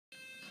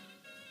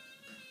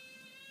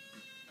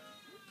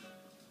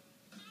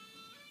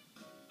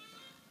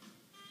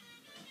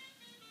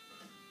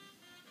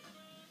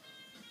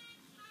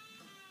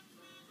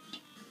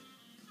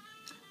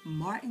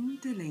Martin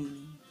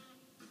Delany.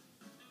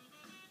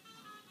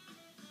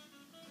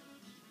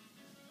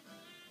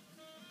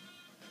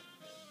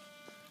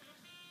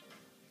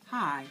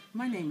 Hi,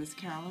 my name is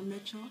Carolyn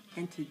Mitchell,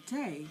 and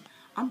today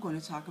I'm going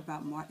to talk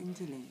about Martin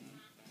Delany.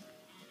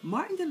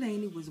 Martin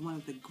Delany was one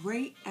of the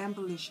great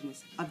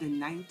abolitionists of the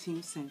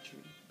 19th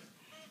century.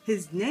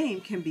 His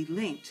name can be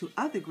linked to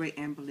other great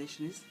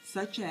abolitionists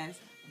such as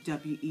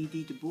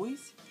W.E.B. Du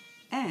Bois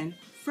and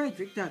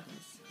Frederick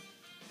Douglass.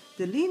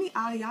 Delany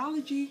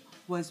ideology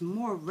was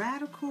more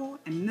radical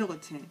and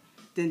militant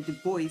than Du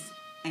Bois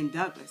and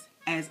Douglass,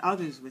 as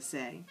others would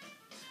say.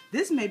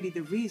 This may be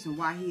the reason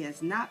why he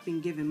has not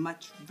been given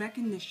much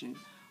recognition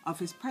of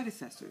his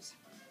predecessors.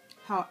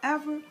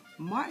 However,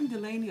 Martin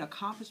Delany's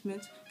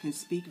accomplishments can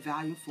speak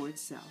volume for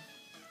itself.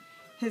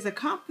 His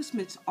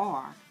accomplishments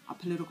are a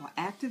political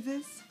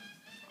activist,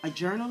 a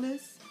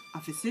journalist,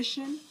 a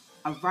physician,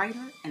 a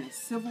writer, and a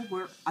Civil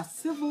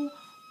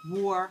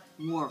War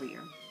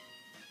warrior.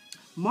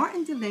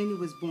 Martin Delany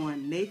was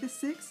born May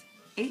 6,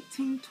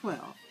 1812,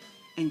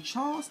 in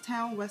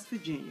Charlestown, West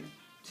Virginia,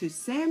 to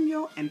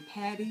Samuel and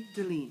Patty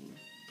Delany.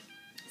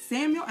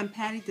 Samuel and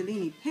Patty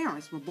Delany's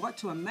parents were brought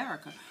to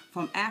America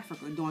from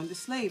Africa during the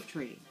slave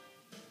trade.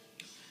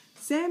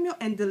 Samuel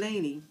and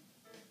Delany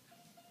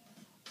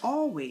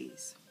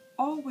always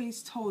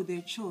told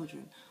their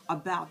children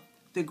about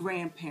the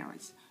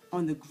grandparents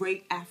on the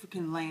great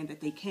African land that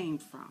they came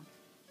from.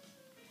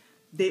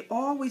 They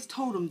always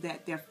told them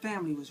that their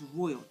family was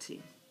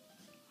royalty.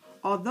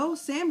 Although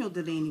Samuel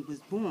Delany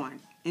was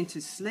born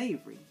into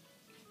slavery,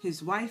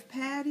 his wife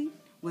Patty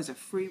was a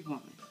free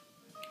woman.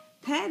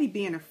 Patty,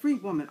 being a free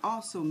woman,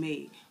 also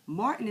made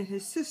Martin and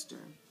his sister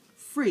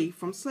free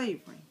from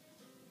slavery.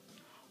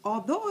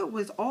 Although it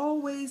was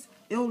always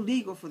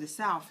illegal for the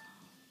South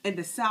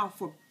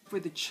for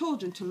the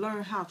children to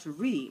learn how to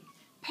read,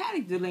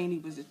 Patty Delany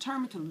was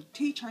determined to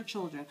teach her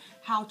children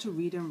how to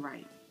read and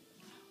write.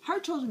 Her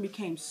children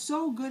became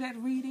so good at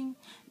reading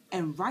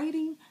and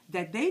writing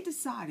that they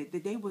decided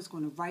that they was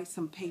going to write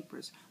some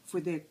papers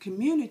for their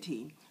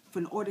community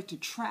in order to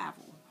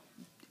travel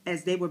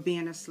as they were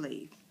being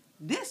enslaved.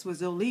 This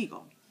was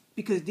illegal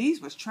because these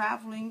was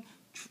traveling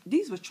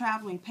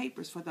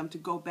papers for them to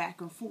go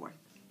back and forth.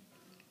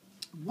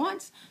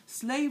 Once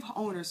slave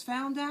owners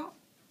found out,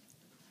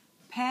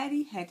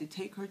 Patty had to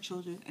take her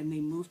children and they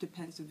moved to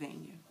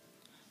Pennsylvania.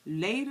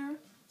 Later,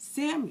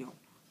 Samuel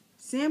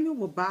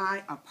would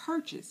buy or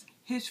purchase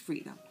his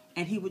freedom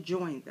and he would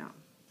join them.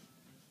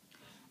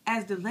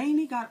 As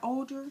Delany got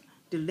older,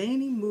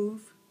 Delany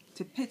moved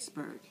to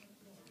Pittsburgh.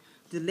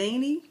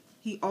 Delany,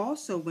 he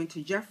also went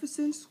to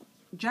Jefferson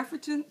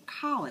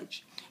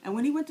College. And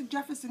when he went to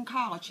Jefferson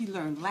College, he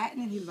learned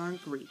Latin and he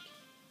learned Greek.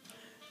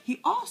 He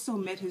also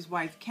met his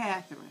wife,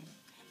 Catherine,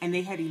 and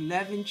they had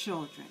 11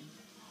 children.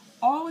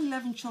 All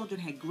 11 children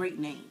had great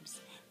names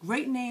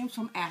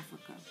from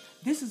Africa.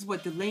 This is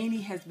what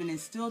Delany has been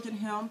instilled in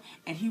him,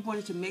 and he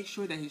wanted to make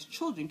sure that his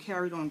children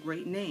carried on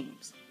great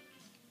names.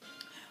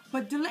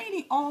 But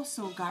Delany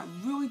also got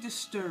really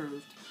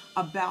disturbed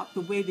about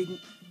the way the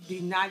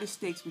United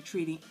States were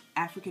treating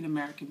African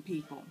American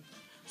people.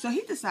 So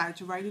he decided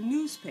to write a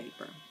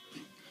newspaper.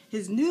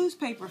 His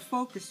newspaper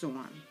focused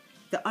on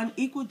the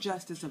unequal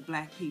justice of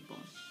black people.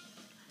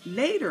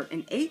 Later,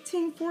 in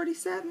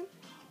 1847,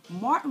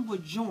 Martin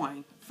would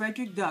join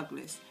Frederick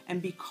Douglass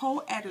and be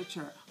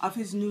co-editor of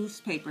his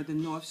newspaper, the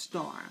North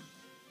Star.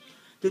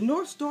 The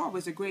North Star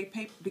was a great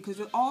paper because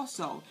it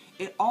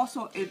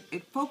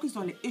focused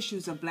on the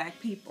issues of black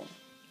people.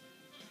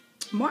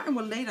 Martin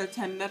would later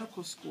attend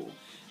medical school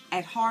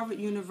at Harvard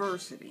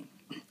University.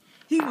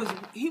 He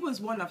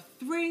was one of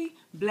 3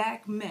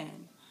 black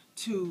men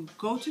to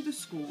go to the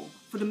school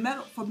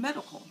for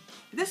medical.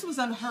 This was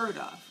unheard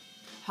of.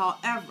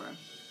 However,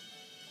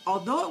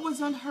 although it was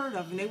unheard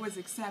of and they was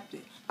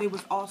accepted, they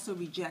was also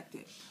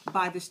rejected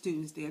by the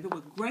students there. There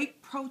were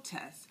great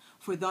protests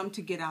for them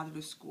to get out of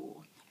the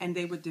school, and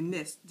they were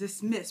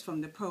dismissed from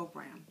the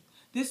program.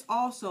 This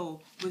also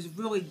was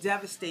really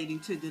devastating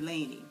to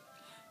Delany.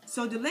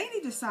 So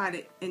Delany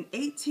decided in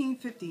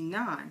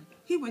 1859,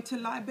 he went to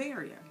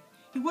Liberia.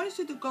 He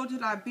wanted to go to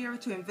Liberia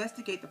to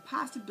investigate the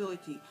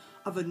possibility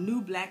of a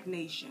new black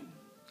nation.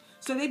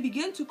 So they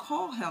began to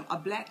call him a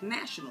black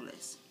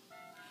nationalist.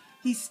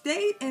 He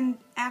stayed in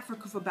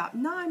Africa for about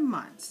 9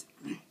 months.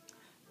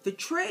 The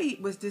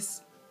trade was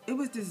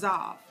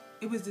dissolved.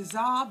 It was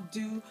dissolved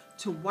due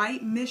to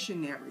white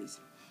missionaries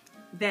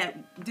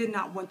that did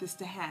not want this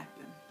to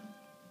happen.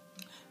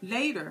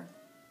 Later,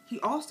 he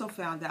also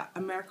found out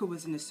America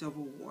was in a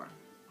civil war.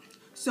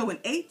 So in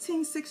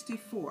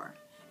 1864,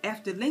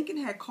 after Lincoln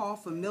had called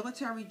for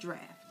military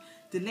draft,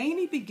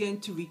 Delany began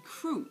to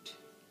recruit.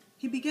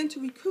 He began to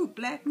recruit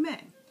black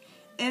men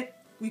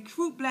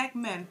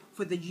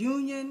for the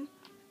Union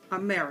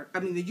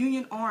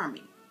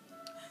Army.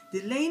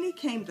 Delany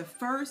became the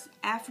first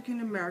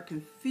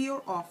African-American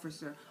field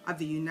officer of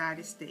the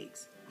United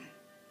States.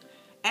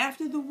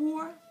 After the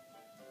war,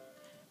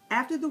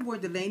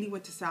 Delany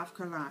went to South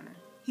Carolina.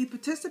 He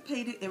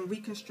participated in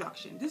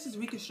Reconstruction. This is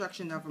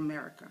Reconstruction of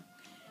America.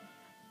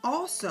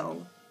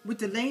 Also, what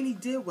Delany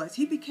did was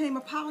he became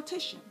a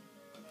politician.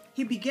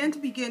 He began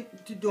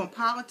to do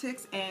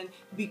politics and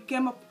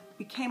became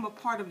a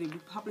part of the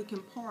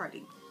Republican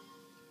Party.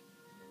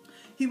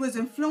 He was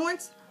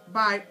influenced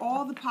by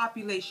all the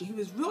population. He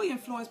was really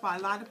influenced by a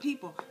lot of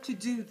people to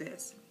do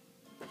this.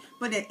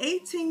 But in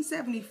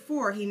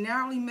 1874, he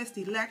narrowly missed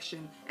the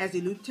election as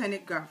the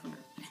lieutenant governor.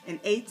 In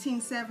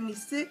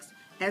 1876,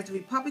 as the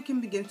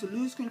Republicans began to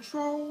lose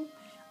control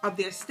of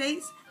their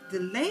states,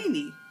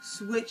 Delany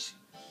switched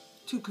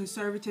to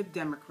conservative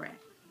Democrat.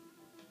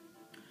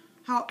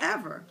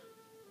 However,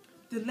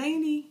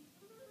 Delany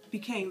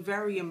became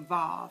very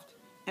involved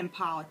in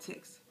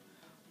politics.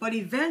 But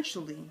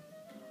eventually,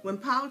 when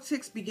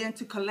politics began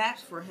to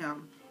collapse for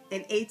him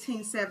in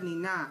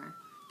 1879,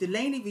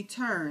 Delany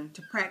returned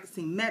to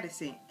practicing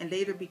medicine and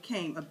later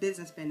became a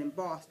businessman in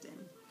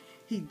Boston.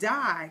 He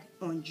died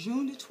on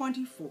June the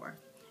 24th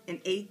in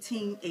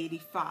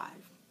 1885.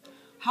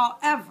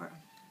 However,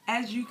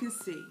 as you can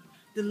see,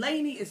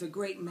 Delany is a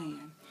great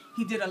man.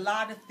 He did a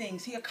lot of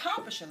things. He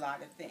accomplished a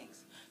lot of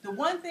things. The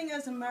one thing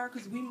as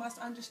Americans we must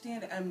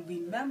understand and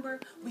remember,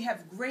 we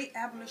have great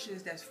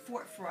abolitionists that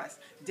fought for us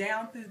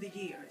down through the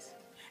years.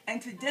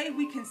 And today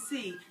we can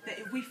see that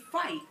if we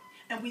fight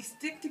and we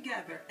stick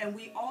together and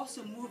we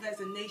also move as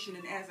a nation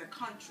and as a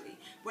country,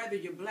 whether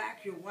you're black,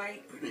 you're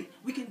white,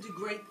 we can do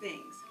great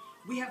things.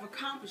 We have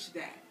accomplished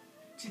that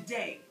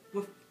today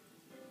with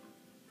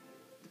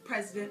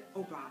President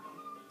Obama,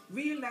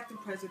 re-elected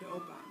President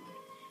Obama.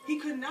 He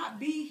could not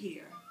be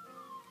here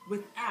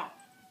without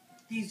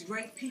these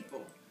great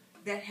people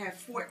that have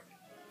fought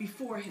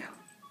before him,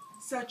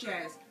 such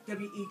as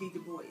W.E.B.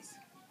 Du Bois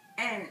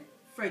and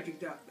Frederick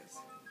Douglass,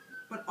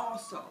 but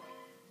also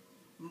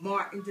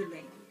Martin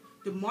Delany.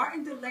 The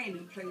Martin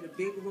Delany played a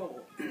big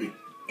role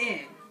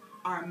in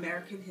our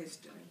American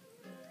history.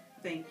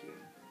 Thank you.